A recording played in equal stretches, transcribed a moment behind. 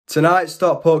Tonight,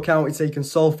 Stockport County taking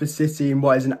Salford City in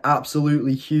what is an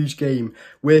absolutely huge game.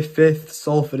 We're 5th,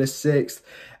 Salford is 6th,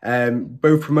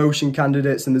 both promotion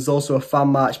candidates, and there's also a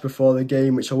fan match before the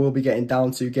game, which I will be getting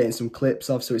down to, getting some clips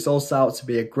of, so it's all set out to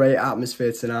be a great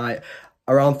atmosphere tonight.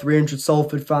 Around 300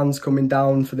 Salford fans coming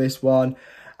down for this one.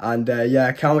 And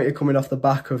yeah, County are coming off the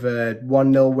back of a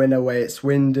 1-0 win away at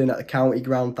Swindon at the county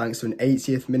ground thanks to an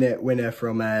 80th minute winner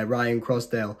from Ryan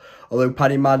Crosdale. Although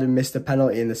Paddy Madden missed a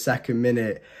penalty in the 2nd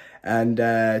minute. And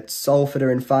Salford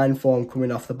are in fine form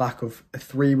coming off the back of a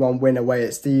 3-1 win away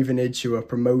at Stevenage, who are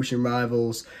promotion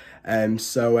rivals.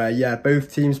 So yeah,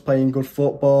 both teams playing good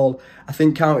football. I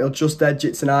think County will just edge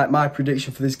it tonight. My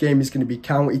prediction for this game is going to be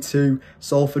County 2,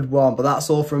 Salford 1. But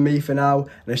that's all from me for now,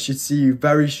 and I should see you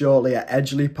very shortly at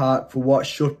Edgeley Park for what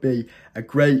should be a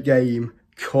great game.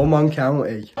 Come on,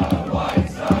 County.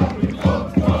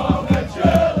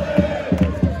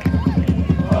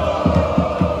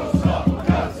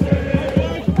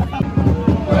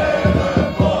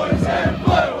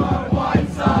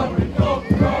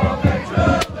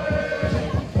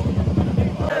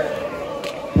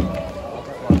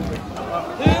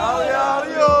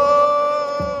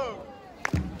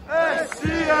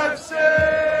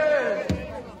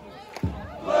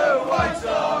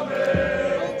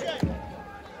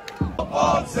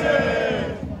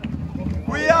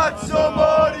 We had some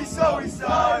money, so we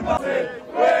signed.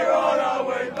 We're on our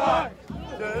way back.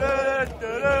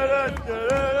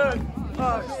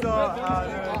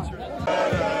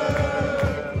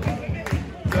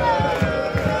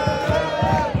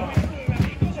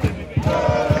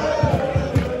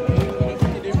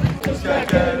 Just can't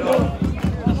get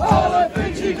enough. All the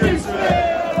things you do to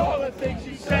me, all the things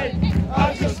you say.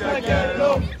 I just can't get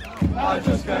enough. I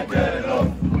just can't get enough.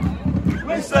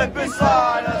 We slip and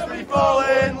slide as we fall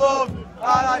in love, and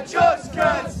I just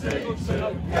can't seem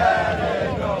to get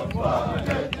enough.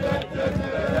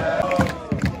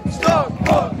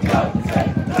 Stockport County.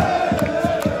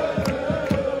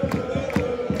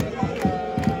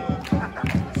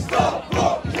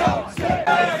 Stockport County.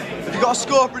 Have you got a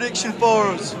score prediction for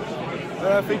us?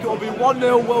 I think it'll be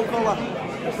 1-0 Will Colour,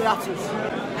 the Atters.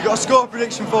 You got a score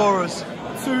prediction for us?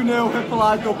 2-0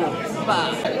 Hippolyte double.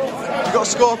 You got a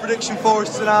score prediction for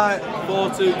us tonight?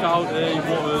 4-2 County,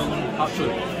 Wootton,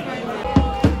 hat-trick.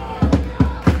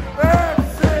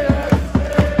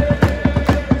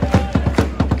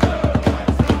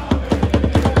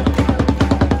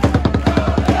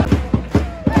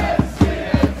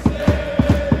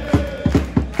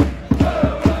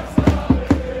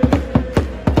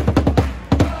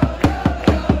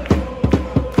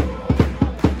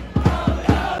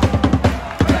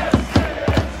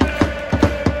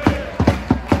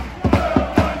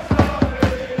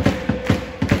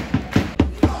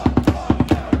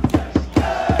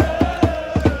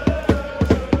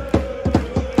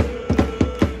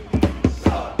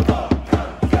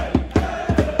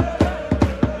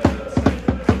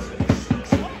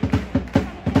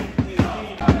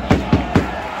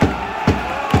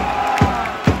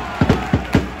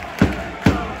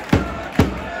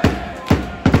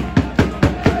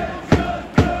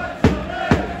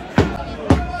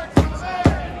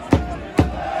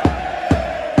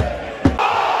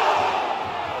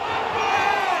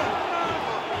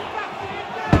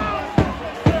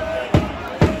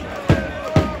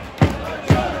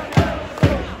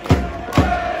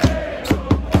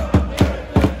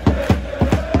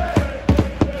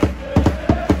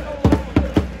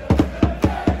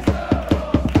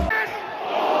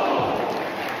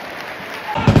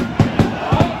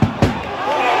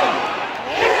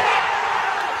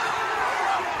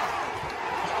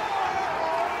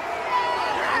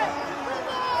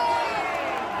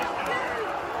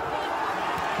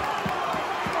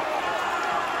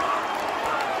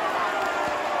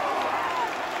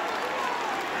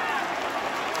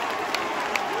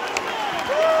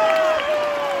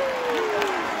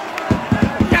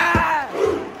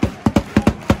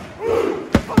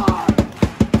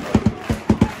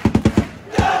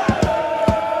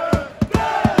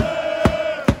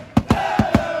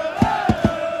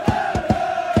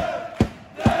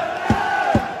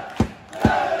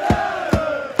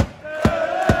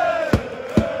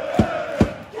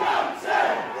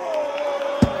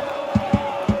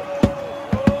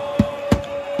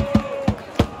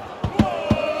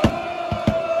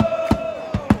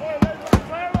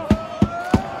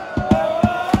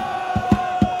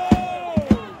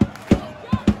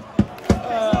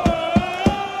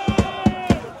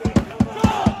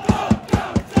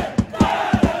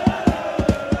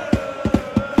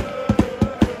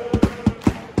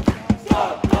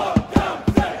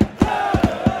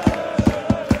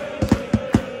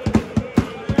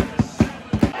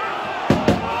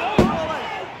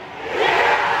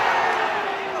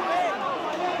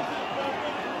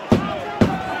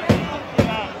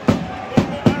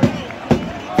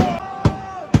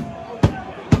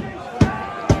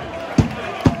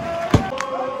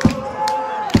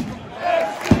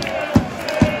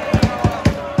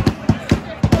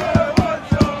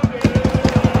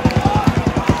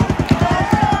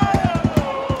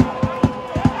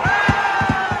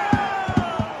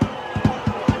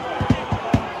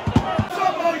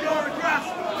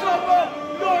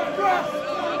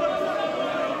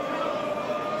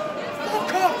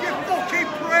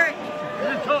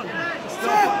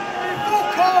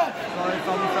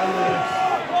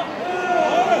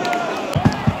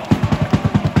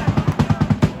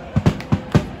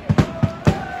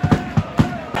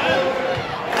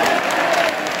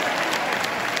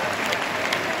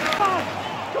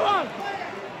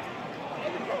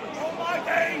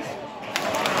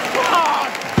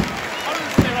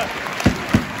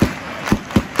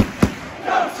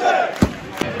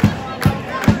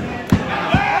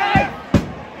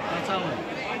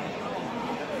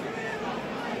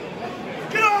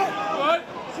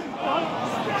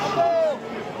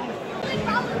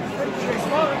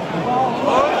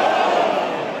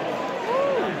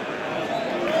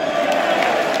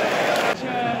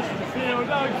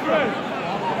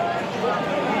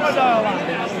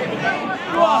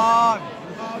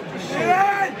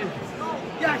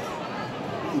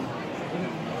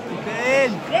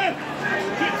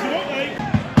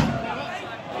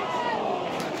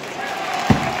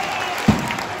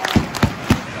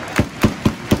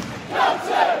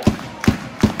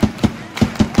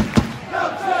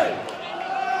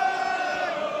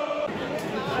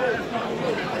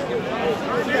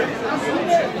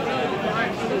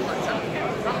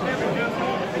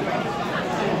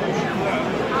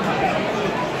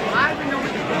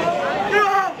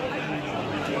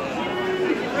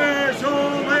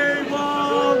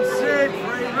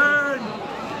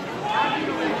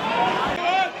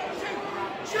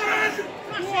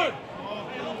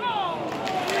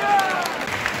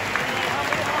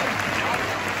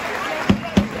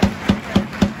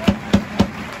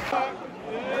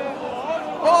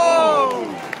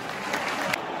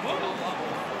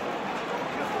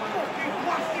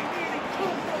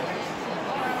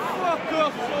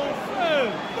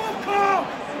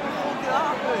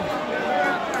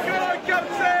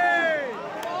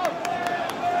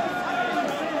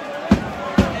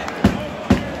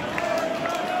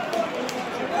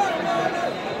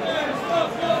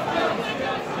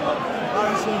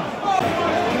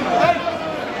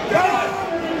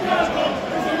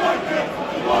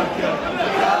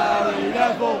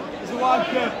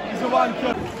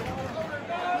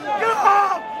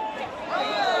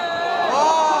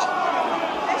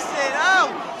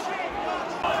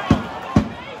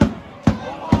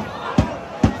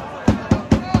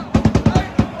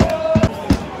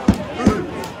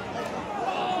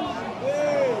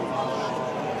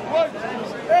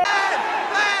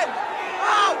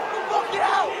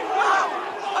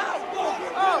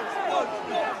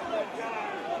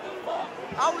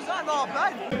 Oh,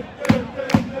 Ben!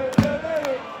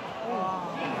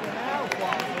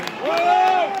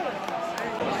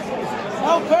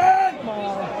 Open!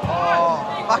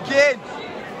 Oh, back in!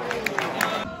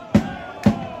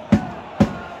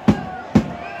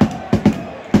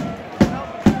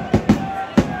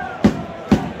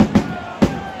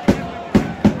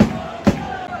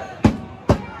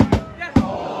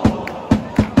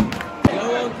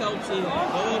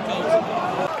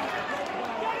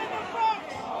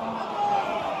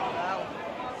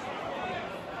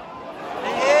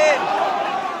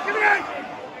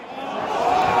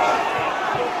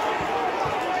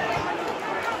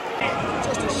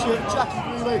 Jackie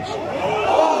Grealish.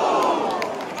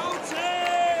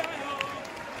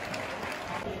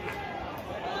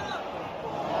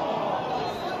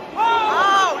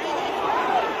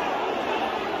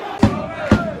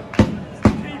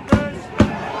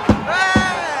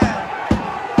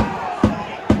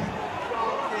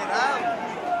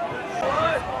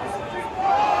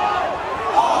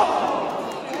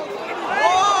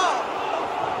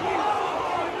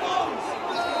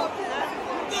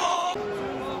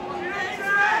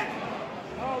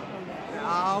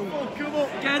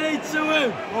 Get into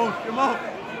him! Oh, come on!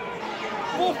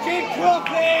 Fucking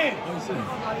properly!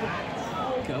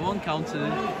 Go on, counter.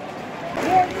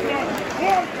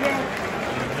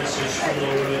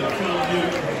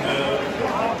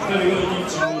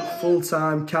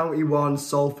 Full-time, County 1,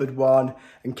 Salford 1,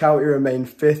 and County remain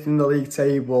 5th in the league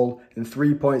table and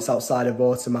 3 points outside of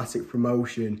automatic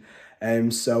promotion.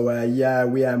 Yeah,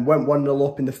 we went 1-0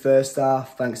 up in the first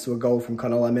half thanks to a goal from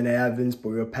Conor Evans, but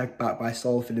we were pegged back by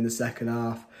Salford in the second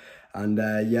half. And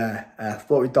I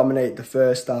thought we dominated the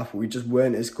first half, but we just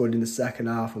weren't as good in the second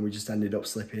half, and we just ended up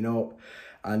slipping up.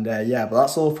 And yeah, but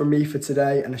that's all from me for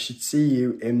today, and I should see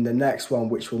you in the next one,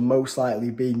 which will most likely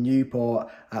be Newport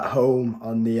at home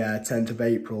on the 10th of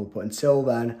April. But until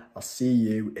then, I'll see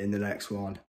you in the next one.